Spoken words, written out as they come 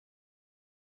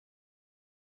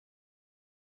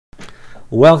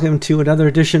Welcome to another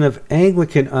edition of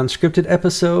Anglican Unscripted,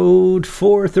 episode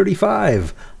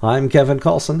 435. I'm Kevin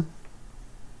Carlson.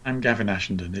 I'm Gavin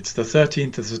Ashenden. It's the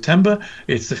 13th of September.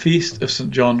 It's the feast of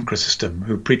St. John Chrysostom,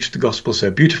 who preached the gospel so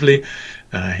beautifully.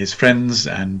 His friends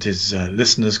and his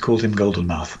listeners called him Golden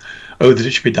Mouth. Oh, that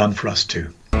it should be done for us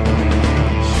too.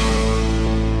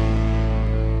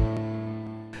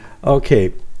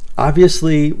 Okay,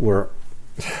 obviously we're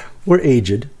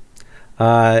aged,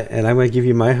 and I'm going to give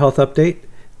you my health update.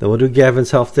 Then we'll do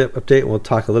Gavin's health update, and we'll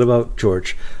talk a little about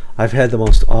George. I've had the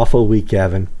most awful week,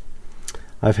 Gavin.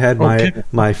 I've had my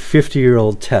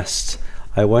 50-year-old tests.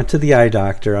 I went to the eye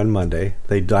doctor on Monday.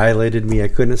 They dilated me. I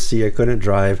couldn't see. I couldn't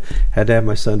drive. Had to have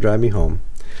my son drive me home.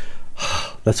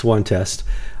 That's one test.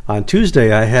 On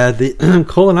Tuesday, I had the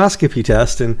colonoscopy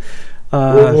test, and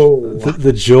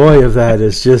the joy of that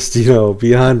is just,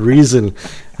 beyond reason.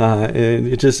 And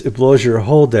it blows your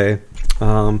whole day.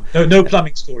 No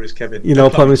plumbing stories, Kevin. No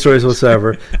plumbing stories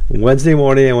whatsoever. Wednesday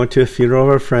morning, I went to a funeral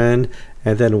of a friend.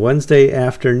 And then Wednesday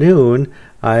afternoon,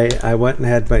 I went and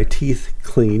had my teeth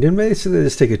cleaned. And basically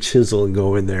just take a chisel and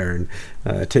go in there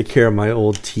and take care of my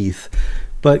old teeth.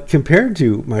 But compared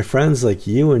to my friends like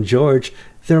you and George,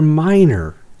 they're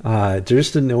minor. They're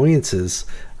just annoyances,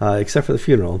 except for the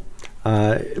funeral.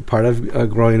 Part of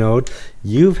growing old.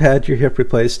 You've had your hip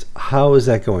replaced. How is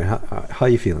that going? How are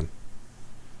you feeling?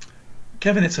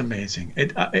 Kevin, it's amazing.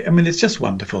 It's just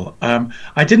wonderful.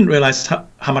 I didn't realize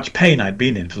how much pain I'd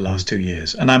been in for the last 2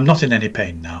 years, and I'm not in any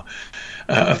pain now.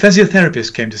 A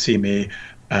physiotherapist came to see me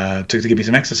to give me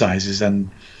some exercises, and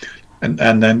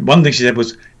then one thing she said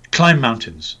was climb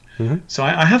mountains. Mm-hmm. So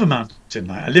I have a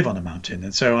mountain. I live on a mountain,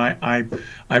 and so I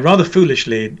rather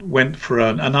foolishly went for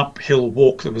an uphill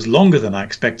walk that was longer than I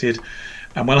expected.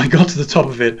 And when I got to the top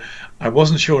of it, I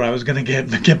wasn't sure I was going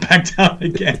to get back down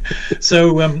again.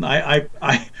 So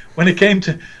when it came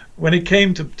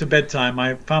to bedtime,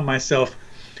 I found myself,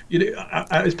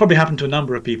 it's probably happened to a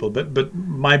number of people, but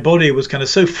my body was kind of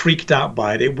so freaked out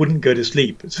by it wouldn't go to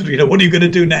sleep. So what are you going to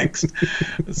do next?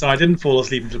 So I didn't fall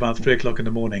asleep until about 3 o'clock in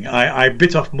the morning. I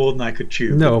bit off more than I could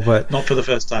chew. No, but not for the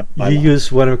first time. You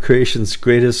used one of creation's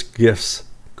greatest gifts,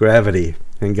 gravity,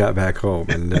 and got back home,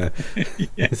 and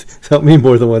yes. It's helped me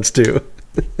more than once too.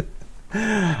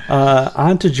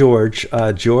 On to George.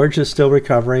 George is still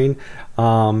recovering.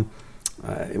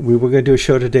 We were going to do a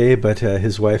show today, but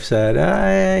his wife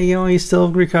said, he's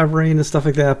still recovering and stuff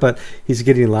like that, but he's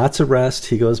getting lots of rest.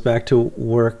 He goes back to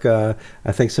work, I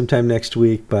think sometime next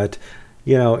week, but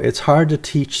it's hard to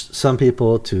teach some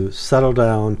people to settle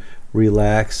down,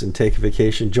 relax, and take a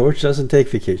vacation. George doesn't take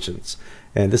vacations.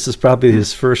 And this is probably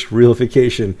his first real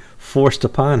vacation forced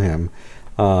upon him.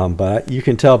 But you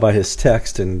can tell by his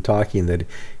text and talking that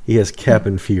he has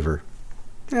cabin fever.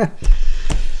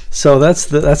 So that's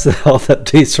the health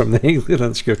updates from the Anglican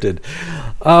Unscripted.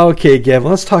 Okay,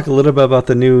 Gavin, let's talk a little bit about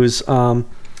the news.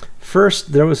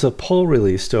 First, there was a poll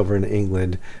released over in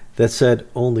England that said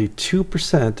only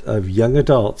 2% of young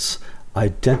adults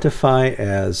identify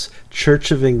as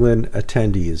Church of England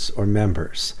attendees or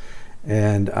members.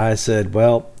 And I said,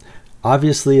 well,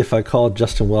 obviously, if I called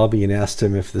Justin Welby and asked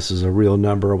him if this is a real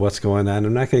number or what's going on,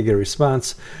 I'm not going to get a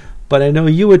response. But I know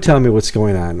you would tell me what's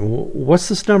going on. What's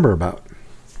this number about?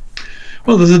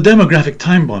 Well, there's a demographic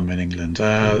time bomb in England.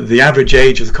 The average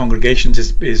age of the congregations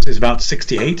is about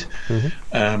 68.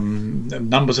 Mm-hmm.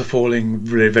 Numbers are falling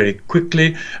very, very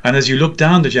quickly. And as you look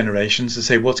down the generations to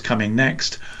say what's coming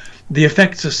next, the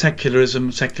effects of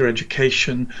secularism, secular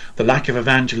education, the lack of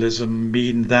evangelism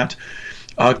mean that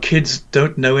our kids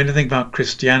don't know anything about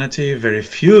Christianity. Very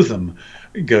few of them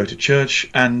go to church.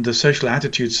 And the Social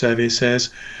Attitude Survey says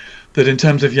that in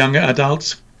terms of young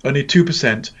adults, only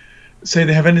 2% say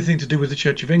they have anything to do with the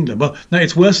Church of England. Well, no,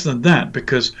 it's worse than that,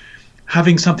 because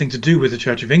having something to do with the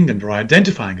Church of England or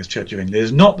identifying as Church of England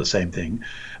is not the same thing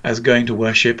as going to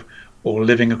worship or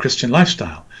living a Christian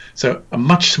lifestyle. So a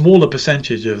much smaller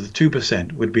percentage of the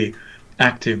 2% would be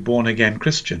active born-again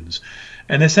Christians.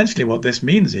 And essentially what this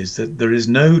means is that there is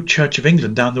no Church of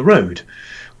England down the road.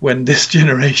 When this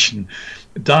generation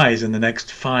dies in the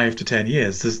next 5 to 10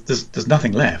 years, there's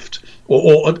nothing left,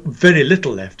 or very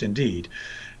little left indeed.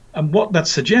 And what that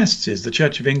suggests is the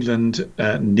Church of England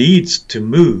needs to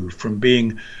move from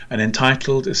being an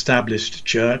entitled, established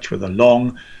church with a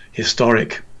long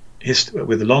historic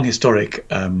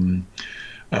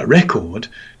record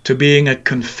to being a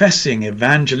confessing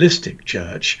evangelistic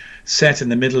church set in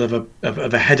the middle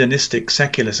of a hedonistic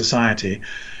secular society,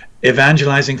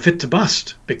 evangelizing fit to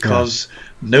bust, because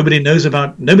nobody knows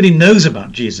about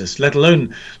Jesus, let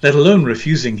alone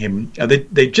refusing him.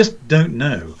 They just don't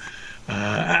know.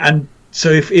 And So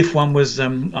if one was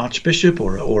archbishop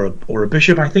or a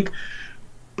bishop, I think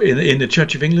in the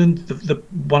Church of England, the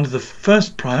one of the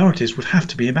first priorities would have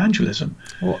to be evangelism.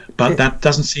 But that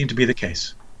doesn't seem to be the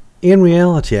case. In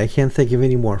reality, I can't think of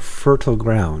any more fertile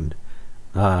ground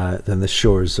than the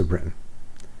shores of Britain.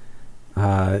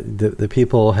 The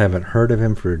people haven't heard of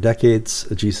him for decades,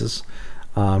 Jesus.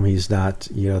 He's not,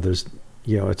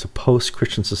 it's a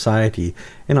post-Christian society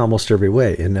in almost every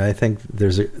way. And I think there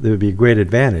would be a great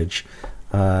advantage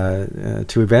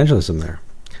to evangelism there.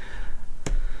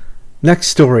 Next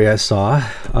story I saw,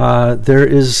 there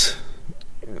is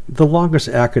the longest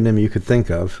acronym you could think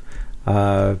of,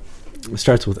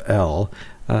 starts with L,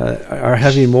 are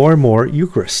having more and more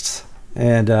Eucharists.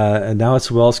 And now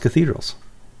it's Wells cathedrals.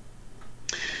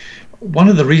 One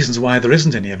of the reasons why there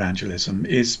isn't any evangelism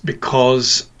is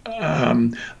because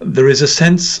there is a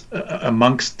sense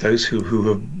amongst those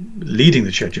who are leading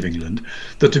the Church of England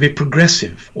that to be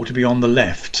progressive or to be on the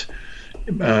left,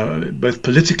 both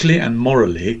politically and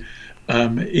morally,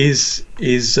 is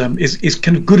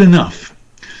kind of good enough.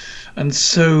 And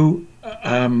so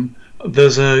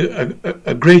there's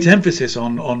a great emphasis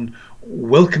on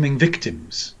welcoming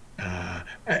victims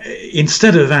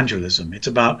instead of evangelism. It's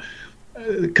about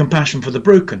compassion for the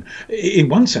broken. In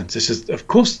one sense, this is, of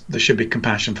course, there should be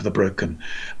compassion for the broken,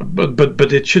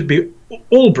 but it should be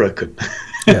all broken,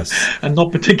 yes, and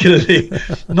not particularly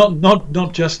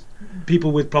not just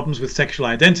people with problems with sexual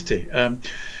identity.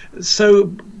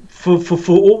 So for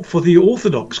the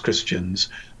Orthodox Christians,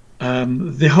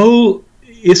 the whole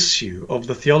issue of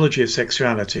the theology of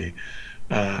sexuality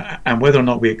and whether or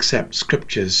not we accept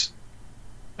Scripture's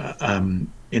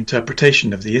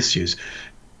interpretation of the issues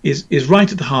is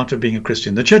right at the heart of being a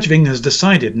Christian. The Church of England has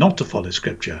decided not to follow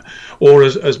Scripture, or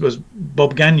as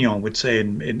Bob Gagnon would say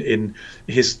in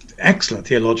his excellent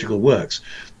theological works,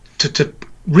 to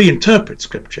reinterpret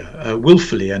Scripture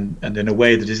willfully and in a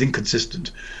way that is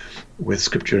inconsistent with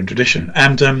Scripture and tradition,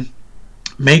 and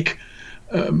make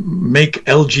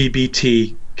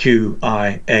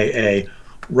LGBTQIAA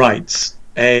rights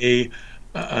a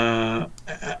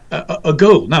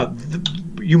goal. Now,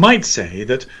 you might say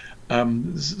that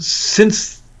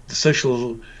since the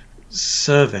social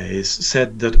surveys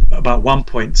said that about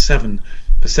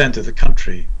 1.7% of the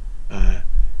country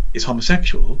is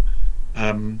homosexual,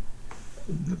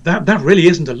 that really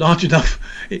isn't a large enough,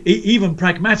 even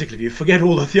pragmatically, if you forget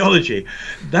all the theology,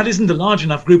 that isn't a large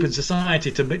enough group in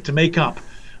society to make up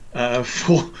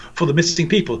for the missing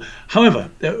people.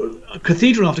 However,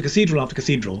 cathedral after cathedral after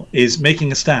cathedral is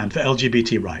making a stand for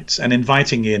LGBT rights and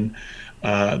inviting in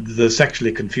the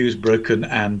sexually confused, broken,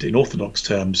 and in Orthodox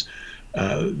terms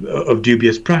of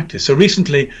dubious practice. So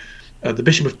recently, the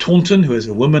Bishop of Taunton, who is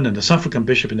a woman and a suffragan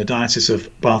bishop in the Diocese of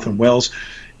Bath and Wells,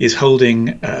 is holding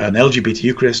an LGBT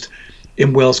Eucharist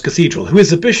in Wells Cathedral. Who is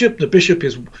the bishop? The bishop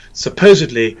is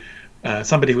supposedly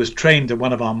somebody who was trained at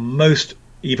one of our most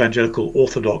evangelical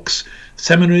Orthodox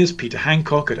seminaries, Peter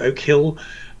Hancock at Oak Hill.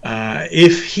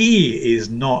 If he is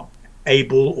not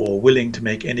able or willing to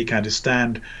make any kind of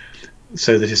stand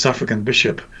so that his suffragan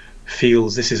bishop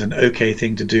feels this is an okay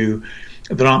thing to do,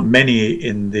 there aren't many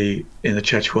in the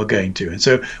church who are going to. And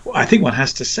so I think one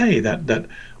has to say that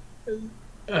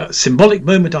symbolic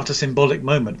moment after symbolic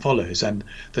moment follows, and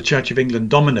the Church of England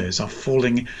dominoes are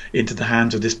falling into the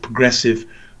hands of this progressive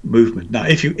movement. Now,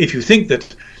 if you think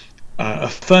that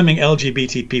affirming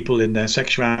LGBT people in their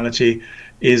sexuality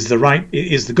is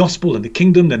the gospel and the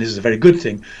kingdom, then this is a very good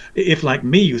thing. If, like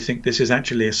me, you think this is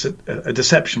actually a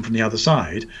deception from the other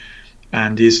side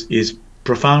and is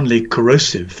profoundly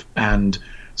corrosive and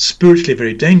spiritually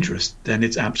very dangerous, then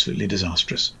it's absolutely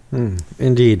disastrous.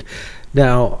 Indeed.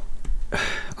 Now,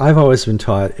 I've always been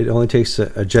taught it only takes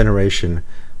a generation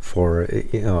for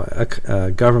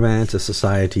a government, a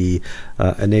society,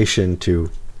 a nation to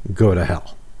go to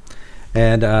hell.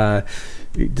 And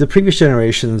the previous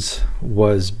generations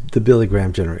was the Billy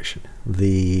Graham generation,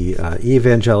 the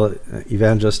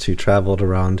evangelist who traveled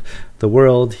around the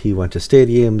world. He went to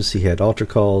stadiums, he had altar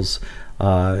calls,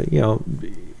 especially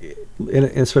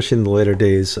in the later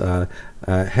days,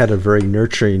 had a very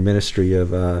nurturing ministry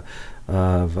of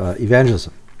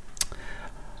evangelism.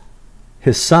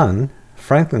 His son,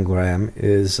 Franklin Graham,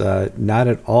 is not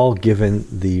at all given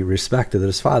the respect that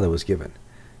his father was given.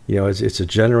 It's a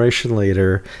generation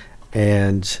later,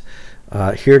 and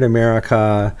here in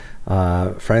America,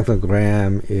 Franklin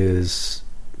Graham is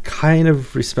kind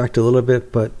of respected a little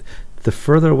bit, but the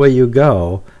further away you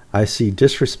go, I see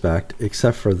disrespect,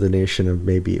 except for the nation of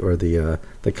the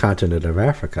continent of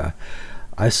Africa.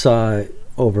 I saw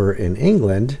over in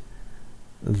England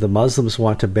the Muslims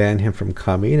want to ban him from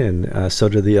coming, and so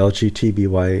do the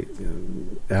LGTBY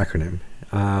acronym.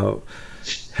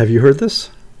 Have you heard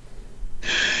this?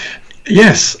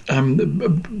 Yes.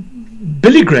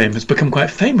 Billy Graham has become quite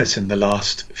famous in the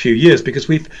last few years because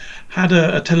we've had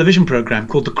a television program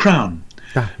called The Crown.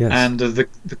 Yes. And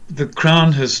the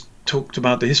Crown has talked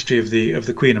about the history of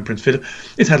the Queen and Prince Philip.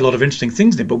 It's had a lot of interesting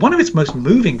things in it, but one of its most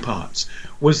moving parts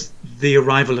was the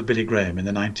arrival of Billy Graham in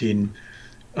the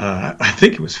I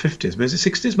think it was 50s, but is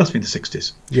it 60s? Must have been the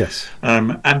 60s. Yes.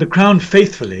 And the Crown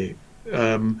faithfully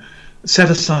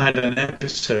set aside an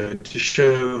episode to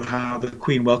show how the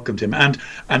Queen welcomed him,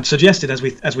 and suggested,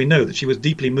 as we know, that she was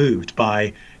deeply moved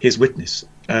by his witness.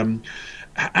 And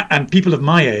people of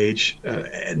my age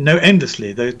know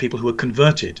endlessly those people who were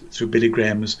converted through Billy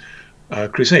Graham's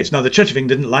crusades. Now, the Church of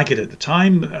England didn't like it at the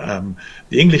time.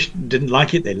 The English didn't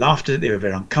like it. They laughed at it. They were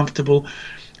very uncomfortable.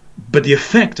 But the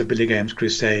effect of Billy Graham's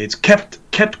crusades kept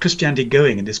Christianity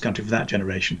going in this country for that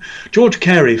generation. George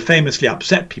Carey famously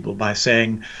upset people by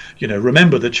saying,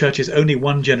 remember, the church is only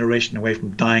one generation away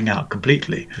from dying out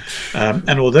completely.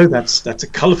 And although that's a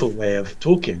colourful way of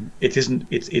talking, it isn't.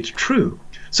 It's true.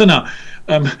 So now,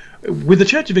 with the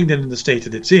Church of England in the state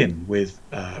that it's in, with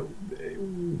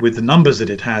the numbers that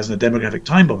it has and the demographic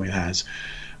time bomb it has,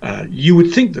 you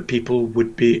would think that people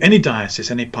would be, any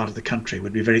diocese, any part of the country,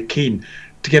 would be very keen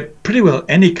to get pretty well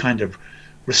any kind of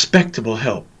respectable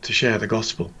help to share the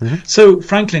gospel. Mm-hmm. So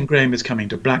Franklin Graham is coming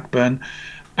to Blackburn,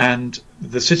 and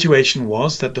the situation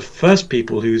was that the first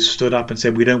people who stood up and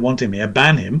said, we don't want him here,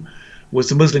 ban him, was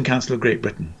the Muslim Council of Great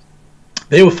Britain.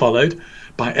 They were followed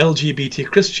by LGBT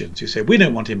Christians who said, we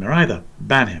don't want him here either,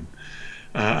 ban him.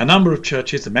 A number of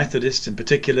churches, the Methodists in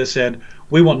particular, said,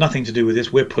 we want nothing to do with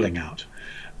this, we're pulling out.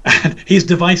 And he's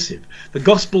divisive. The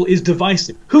gospel is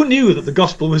divisive. Who knew that the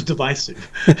gospel was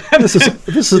divisive? This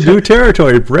is new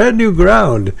territory, brand new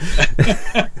ground.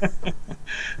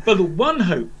 But one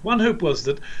hope was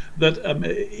that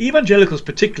evangelicals,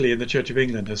 particularly in the Church of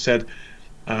England, have said,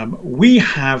 we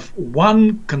have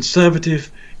one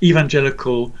conservative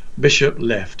evangelical bishop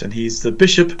left, and he's the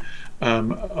Bishop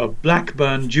of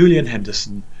Blackburn, Julian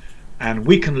Henderson, and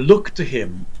we can look to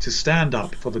him to stand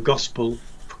up for the gospel,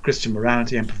 Christian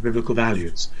morality, and for biblical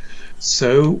values.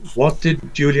 So what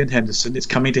did Julian Henderson? It's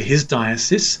coming to his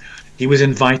diocese. He was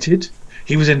invited,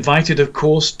 of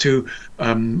course, to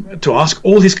ask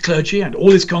all his clergy and all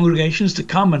his congregations to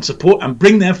come and support and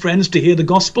bring their friends to hear the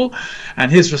gospel.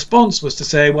 And his response was to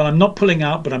say, well, I'm not pulling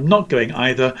out, but I'm not going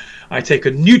either. I take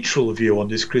a neutral view on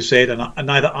this crusade, and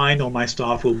neither I nor my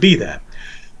staff will be there.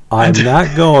 I'm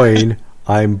not going.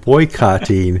 I'm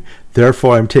boycotting.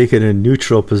 Therefore, I'm taking a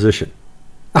neutral position.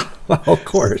 Well, of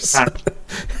course.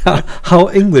 How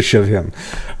English of him.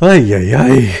 Ay, ay,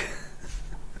 ay.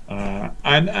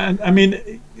 And I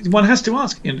mean, one has to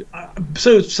ask,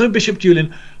 so Bishop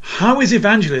Julian, how is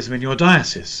evangelism in your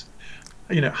diocese?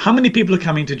 How many people are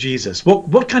coming to Jesus?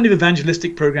 What kind of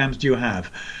evangelistic programs do you have?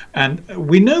 And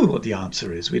we know what the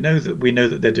answer is. We know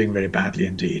that they're doing very badly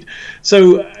indeed.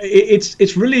 So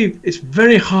it's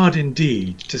very hard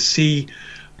indeed to see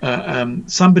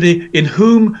somebody in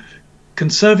whom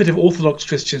conservative Orthodox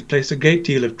Christians place a great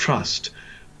deal of trust,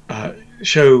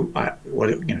 show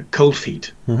cold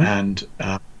feet, mm-hmm.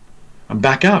 and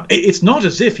back out. It's not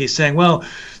as if he's saying, well,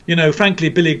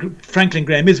 frankly, Franklin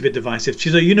Graham is a bit divisive.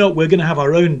 She's like, we're going to have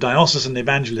our own diocesan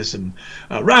evangelism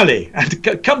rally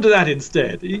and come to that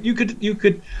instead. You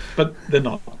could, but they're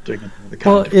not doing it. The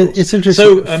well, it's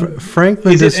interesting. So,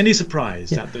 Franklin, is it any surprise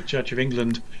that the Church of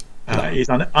England is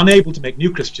unable to make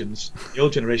new Christians? The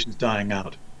old generation is dying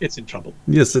out. It's in trouble.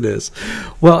 Yes, it is.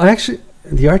 Well, actually,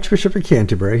 the Archbishop of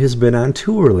Canterbury has been on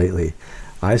tour lately.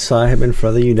 I saw him in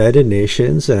front of the United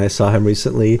Nations, and I saw him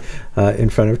recently in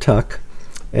front of Tuck.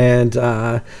 And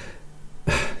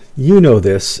you know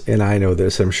this, and I know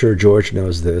this. I'm sure George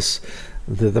knows this.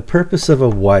 The purpose of a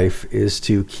wife is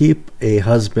to keep a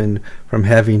husband from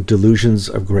having delusions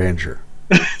of grandeur.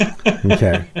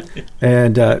 Okay.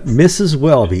 And Mrs.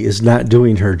 Welby is not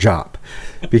doing her job,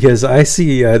 because I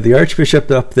see the Archbishop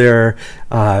up there,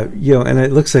 and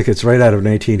it looks like it's right out of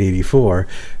 1984,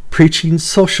 preaching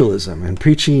socialism and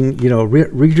preaching,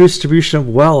 redistribution of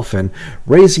wealth and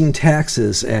raising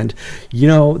taxes. And,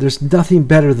 there's nothing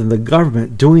better than the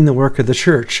government doing the work of the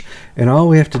church. And all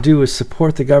we have to do is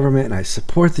support the government, and I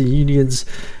support the unions.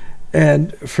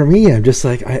 And for me, I'm just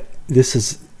like,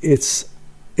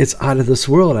 it's out of this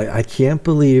world. I can't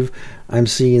believe I'm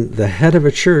seeing the head of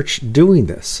a church doing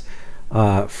this.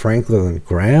 Franklin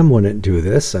Graham wouldn't do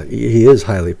this. He is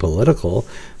highly political,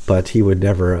 but he would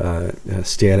never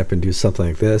stand up and do something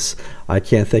like this. I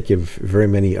can't think of very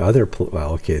many other,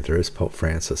 well, okay, there is Pope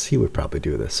Francis. He would probably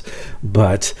do this.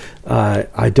 But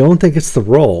I don't think it's the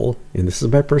role, and this is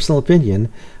my personal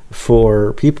opinion,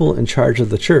 for people in charge of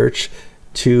the church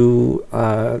to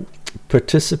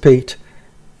participate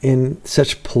in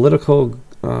such political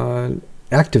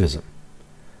activism.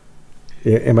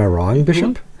 Am I wrong,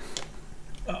 Bishop?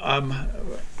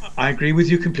 I agree with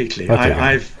you completely. Okay.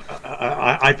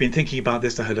 I've been thinking about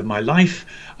this the whole of my life.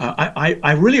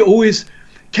 I really always,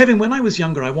 Kevin, when I was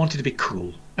younger, I wanted to be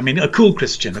cool. I mean, a cool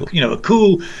Christian, a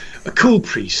cool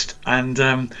priest. And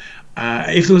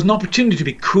if there was an opportunity to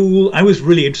be cool, I was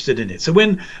really interested in it. So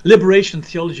when liberation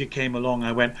theology came along,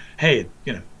 I went, hey,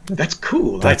 that's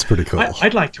cool. That's pretty cool.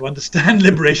 I'd like to understand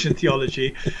liberation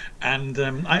theology. And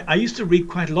I used to read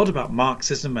quite a lot about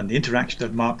Marxism and the interaction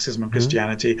of Marxism and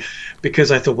Christianity,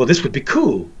 because I thought, well, this would be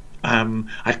cool.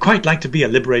 I'd quite like to be a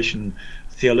liberation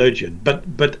theologian.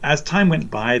 But as time went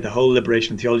by, the whole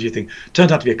liberation theology thing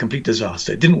turned out to be a complete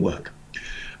disaster. It didn't work.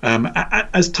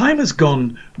 As time has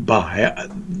gone by,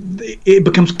 it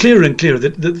becomes clearer and clearer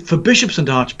that for bishops and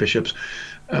archbishops,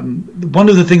 one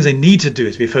of the things they need to do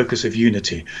is be a focus of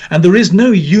unity. And there is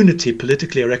no unity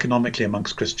politically or economically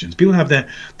amongst Christians. People have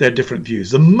their different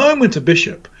views. The moment a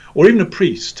bishop or even a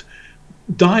priest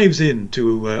dives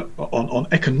into on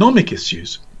economic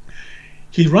issues,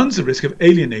 he runs the risk of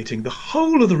alienating the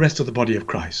whole of the rest of the body of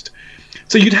Christ.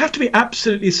 So you'd have to be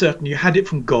absolutely certain you had it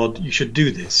from God, you should do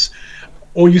this,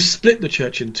 or you split the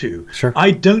church in two. Sure.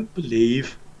 I don't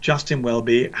believe Justin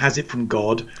Welby has it from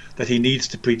God that he needs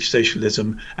to preach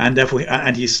socialism, and therefore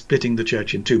he's splitting the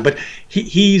church in two. But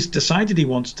he's decided he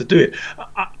wants to do it.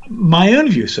 My own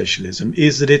view of socialism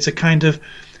is that it's a kind of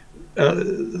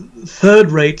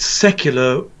third-rate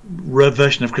secular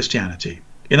version of Christianity.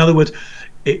 In other words,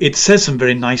 it says some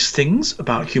very nice things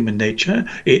about human nature.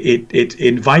 It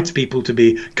invites people to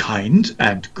be kind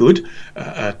and good,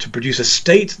 to produce a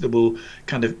state that will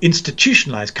kind of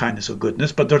institutionalize kindness or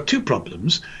goodness. But there are two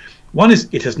problems. One is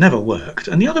it has never worked.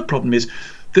 And the other problem is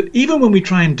that even when we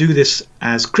try and do this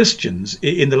as Christians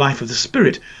in the life of the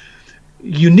Spirit,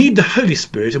 you need the Holy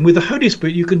Spirit. And with the Holy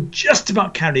Spirit, you can just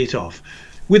about carry it off.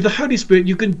 With the Holy Spirit,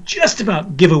 you can just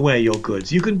about give away your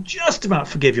goods. You can just about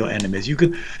forgive your enemies. You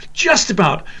can just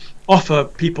about offer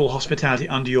people hospitality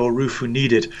under your roof who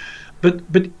need it. But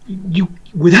you,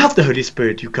 without the Holy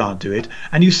Spirit, you can't do it.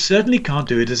 And you certainly can't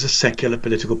do it as a secular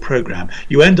political program.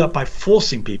 You end up by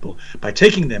forcing people, by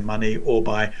taking their money or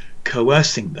by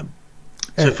coercing them.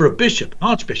 So for a bishop,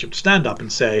 archbishop, to stand up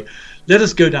and say, let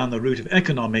us go down the route of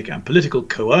economic and political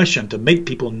coercion to make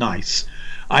people nice,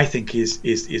 I think is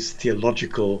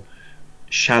theological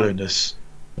shallowness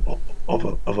of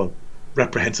a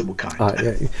reprehensible kind.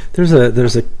 Yeah.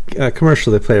 There's a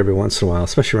commercial they play every once in a while,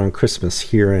 especially around Christmas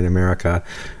here in America,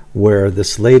 where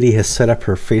this lady has set up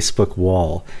her Facebook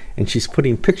wall, and she's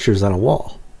putting pictures on a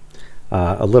wall,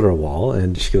 a literal wall,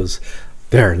 and she goes,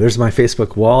 there's my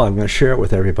Facebook wall, I'm going to share it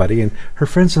with everybody. And her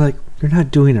friends are like, you're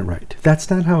not doing it right. That's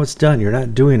not how it's done. You're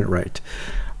not doing it right.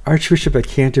 Archbishop of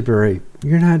Canterbury,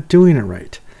 you're not doing it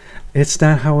right. It's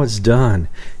not how it's done.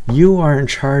 You are in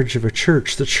charge of a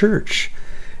church. The church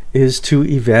is to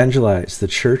evangelize. The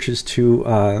church is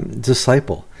to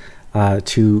disciple,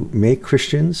 to make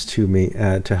Christians,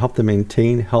 to help them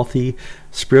maintain healthy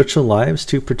spiritual lives,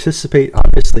 to participate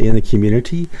obviously in the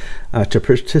community, to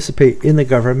participate in the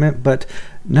government, but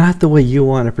not the way you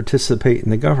want to participate in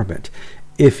the government.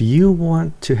 If you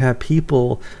want to have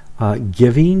people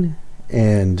giving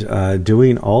and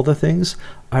doing all the things,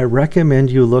 I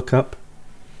recommend you look up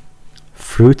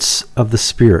Fruits of the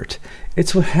Spirit.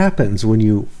 It's what happens when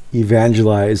you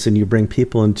evangelize and you bring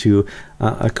people into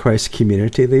a Christ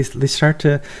community. They start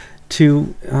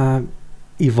to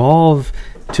evolve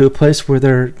to a place where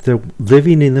they're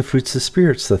living in the fruits of the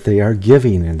Spirit, so that they are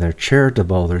giving and they're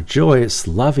charitable, they're joyous,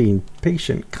 loving,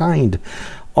 patient, kind.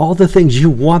 All the things you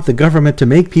want the government to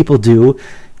make people do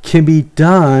can be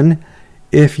done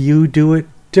if you do it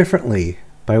differently,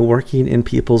 by working in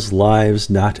people's lives,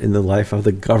 not in the life of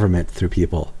the government through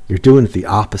people. You're doing it the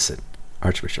opposite,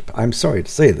 Archbishop. I'm sorry to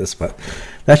say this, but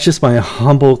that's just my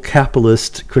humble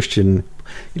capitalist Christian.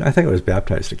 I think I was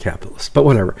baptized a capitalist, but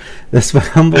whatever. That's my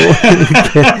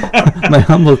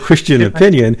humble Christian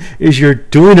opinion, is you're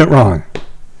doing it wrong.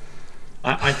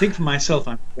 I think for myself,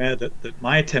 I'm aware that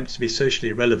my attempts to be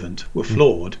socially relevant were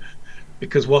flawed,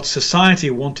 because what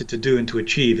society wanted to do and to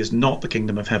achieve is not the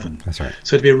kingdom of heaven. That's right.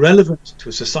 So to be relevant to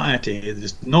a society that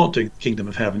is not doing the kingdom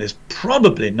of heaven is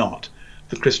probably not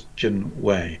the Christian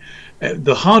way.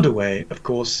 The harder way, of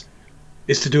course,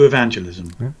 is to do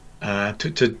evangelism. to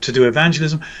do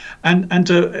evangelism, and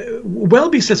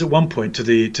Welby says at one point to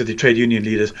the trade union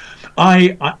leaders,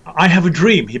 I have a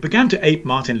dream. He began to ape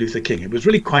Martin Luther King. It was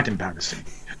really quite embarrassing.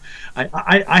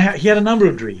 He had a number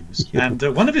of dreams, and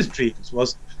one of his dreams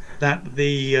was that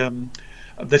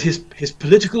that his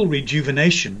political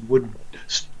rejuvenation would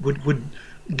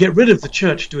get rid of the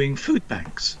church doing food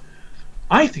banks.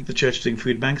 I think the church doing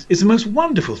food banks is the most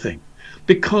wonderful thing,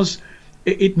 because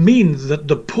it means that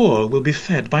the poor will be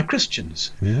fed by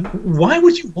Christians. Yeah. Why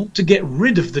would you want to get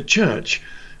rid of the church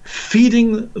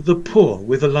feeding the poor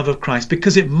with the love of Christ?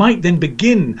 Because it might then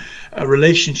begin a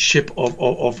relationship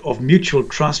of mutual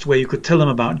trust where you could tell them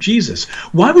about Jesus.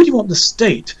 Why would you want the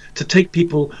state to take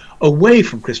people away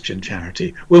from Christian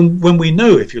charity when we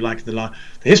know, if you like, the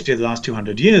history of the last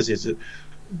 200 years is that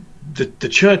the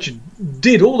church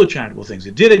did all the charitable things.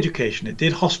 It did education, it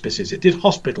did hospices, it did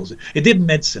hospitals, it did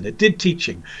medicine, it did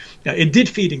teaching, it did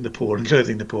feeding the poor and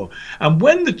clothing the poor. And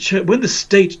when the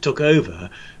state took over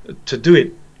to do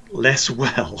it less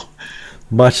well,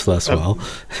 much less well,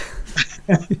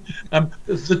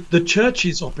 the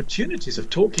church's opportunities of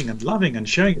talking and loving and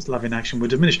showing its love in action were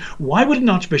diminished. Why would an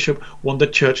archbishop want the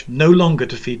church no longer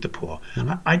to feed the poor?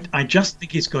 Mm-hmm. I just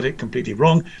think he's got it completely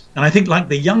wrong. And I think, like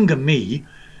the younger me,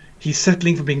 he's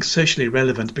settling for being socially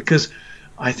relevant because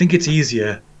I think it's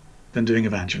easier than doing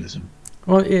evangelism.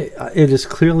 Well, it is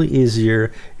clearly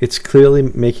easier. It's clearly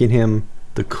making him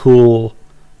the cool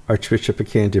Archbishop of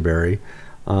Canterbury.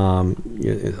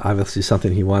 Obviously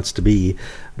something he wants to be,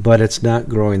 but it's not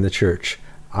growing the church.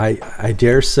 I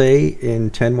dare say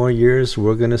in 10 more years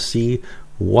we're going to see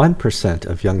 1%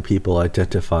 of young people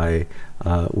identify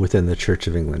within the Church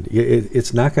of England.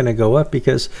 It's not going to go up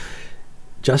because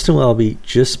Justin Welby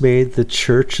just made the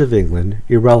Church of England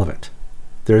irrelevant.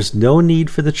 There's no need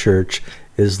for the church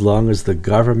as long as the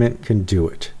government can do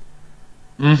it.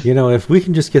 If we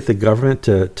can just get the government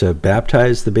to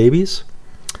baptize the babies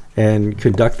and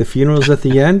conduct the funerals at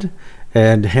the end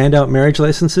and hand out marriage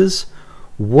licenses,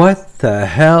 what the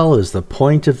hell is the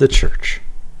point of the church?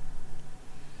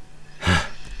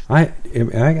 I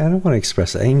don't want to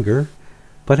express anger,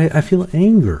 but I feel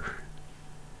anger.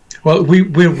 Well,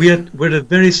 we're at a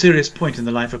very serious point in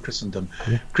the life of Christendom.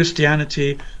 Yeah.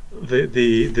 Christianity,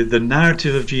 the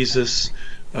narrative of Jesus,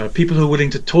 people who are willing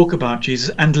to talk about Jesus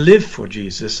and live for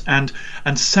Jesus and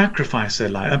sacrifice their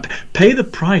life and pay the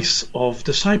price of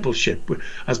discipleship,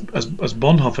 as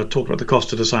Bonhoeffer talked about the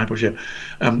cost of discipleship.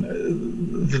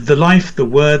 The life, the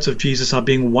words of Jesus are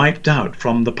being wiped out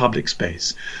from the public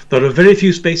space. There are very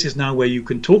few spaces now where you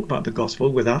can talk about the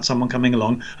gospel without someone coming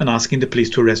along and asking the police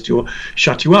to arrest you or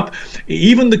shut you up.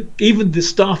 Even the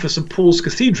staff of St. Paul's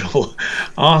Cathedral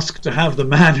asked to have the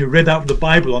man who read out the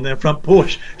Bible on their front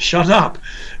porch shut up.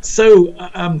 So,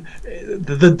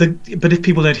 but if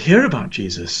people don't hear about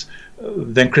Jesus,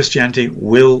 then Christianity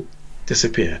will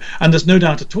disappear. And there's no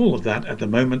doubt at all of that at the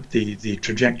moment. The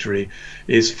trajectory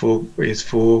is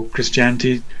for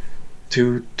Christianity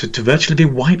to virtually be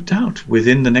wiped out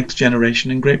within the next generation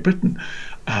in Great Britain.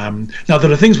 Now,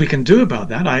 there are things we can do about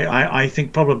that. I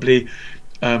think probably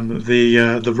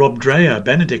the Rob Dreher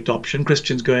Benedict option,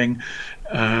 Christians going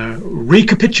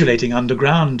recapitulating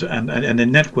underground and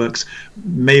in networks,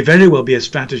 may very well be a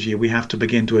strategy we have to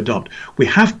begin to adopt. We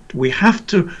have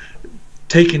to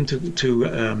take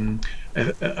into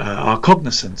our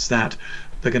cognizance that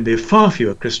there can be far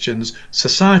fewer Christians.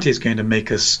 Society is going to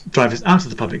drive us out of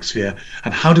the public sphere.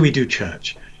 And how do we do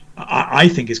church? I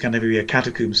think it's going to be a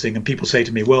catacombs thing, and people say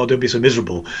to me, well, don't be so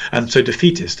miserable and so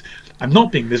defeatist. I'm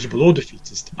not being miserable or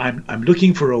defeatist. I'm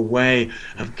looking for a way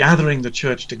of gathering the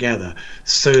church together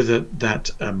so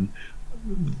that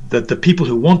the people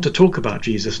who want to talk about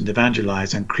Jesus and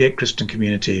evangelize and create Christian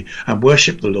community and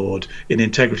worship the Lord in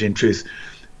integrity and truth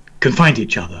can find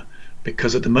each other,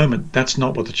 because at the moment that's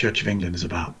not what the Church of England is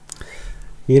about.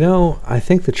 I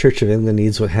think the Church of England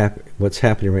needs what's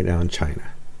happening right now in China.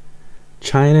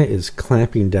 China is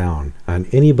clamping down on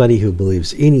anybody who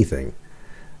believes anything.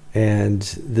 And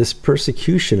this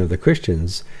persecution of the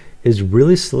Christians is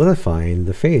really solidifying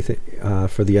the faith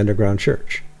for the underground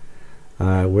church.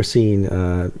 We're seeing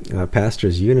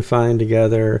pastors unifying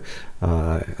together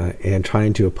and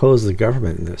trying to oppose the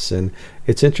government in this. And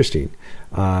it's interesting.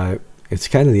 It's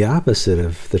kind of the opposite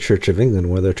of the Church of England,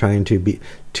 where they're trying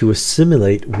to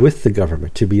assimilate with the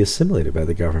government, to be assimilated by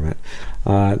the government.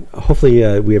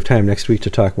 Hopefully, we have time next week to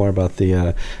talk more about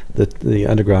the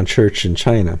underground church in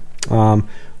China.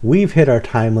 We've hit our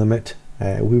time limit.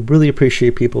 We really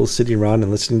appreciate people sitting around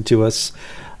and listening to us.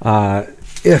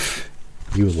 If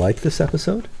you like this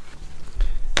episode,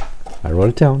 I wrote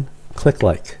it down. Click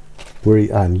like.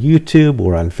 We're on YouTube.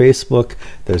 We're on Facebook.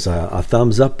 There's a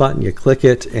thumbs up button. You click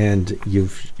it, and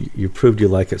you've proved you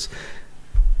like us.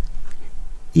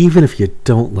 Even if you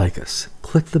don't like us,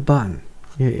 click the button.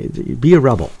 Be a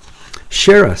rebel.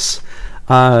 Share us.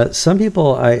 Some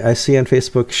people I see on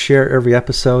Facebook share every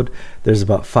episode. There's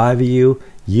about 5 of you.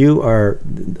 You are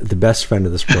the best friend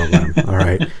of this program. All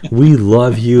right. We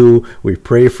love you. We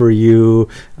pray for you.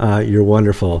 You're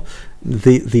wonderful.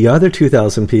 The other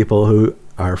 2,000 people who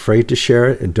are afraid to share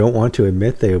it and don't want to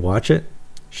admit they watch it,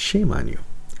 shame on you.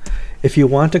 If you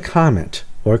want to comment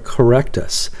or correct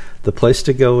us, the place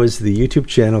to go is the YouTube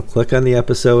channel. Click on the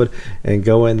episode and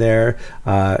go in there.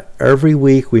 Every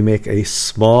week we make a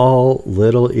small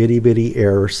little itty bitty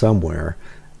error somewhere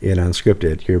in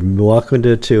Unscripted. You're welcome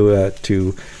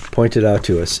to point it out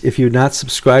to us. If you're not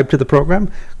subscribed to the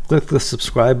program, click the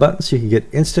subscribe button so you can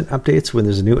get instant updates when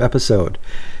there's a new episode.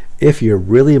 If you're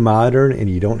really modern and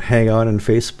you don't hang out on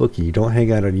Facebook, you don't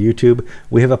hang out on YouTube,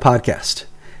 we have a podcast.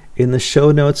 In the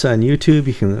show notes on YouTube,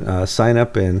 you can sign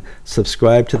up and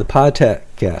subscribe to the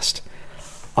podcast.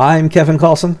 I'm Kevin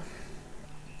Carlson.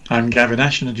 I'm Gavin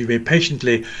Ashton, and you've been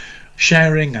patiently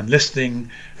sharing and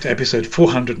listening to episode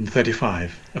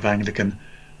 435 of Anglican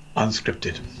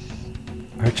Unscripted.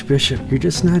 Archbishop, you're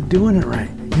just not doing it right.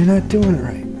 You're not doing it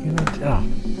right. You're not.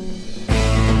 Oh.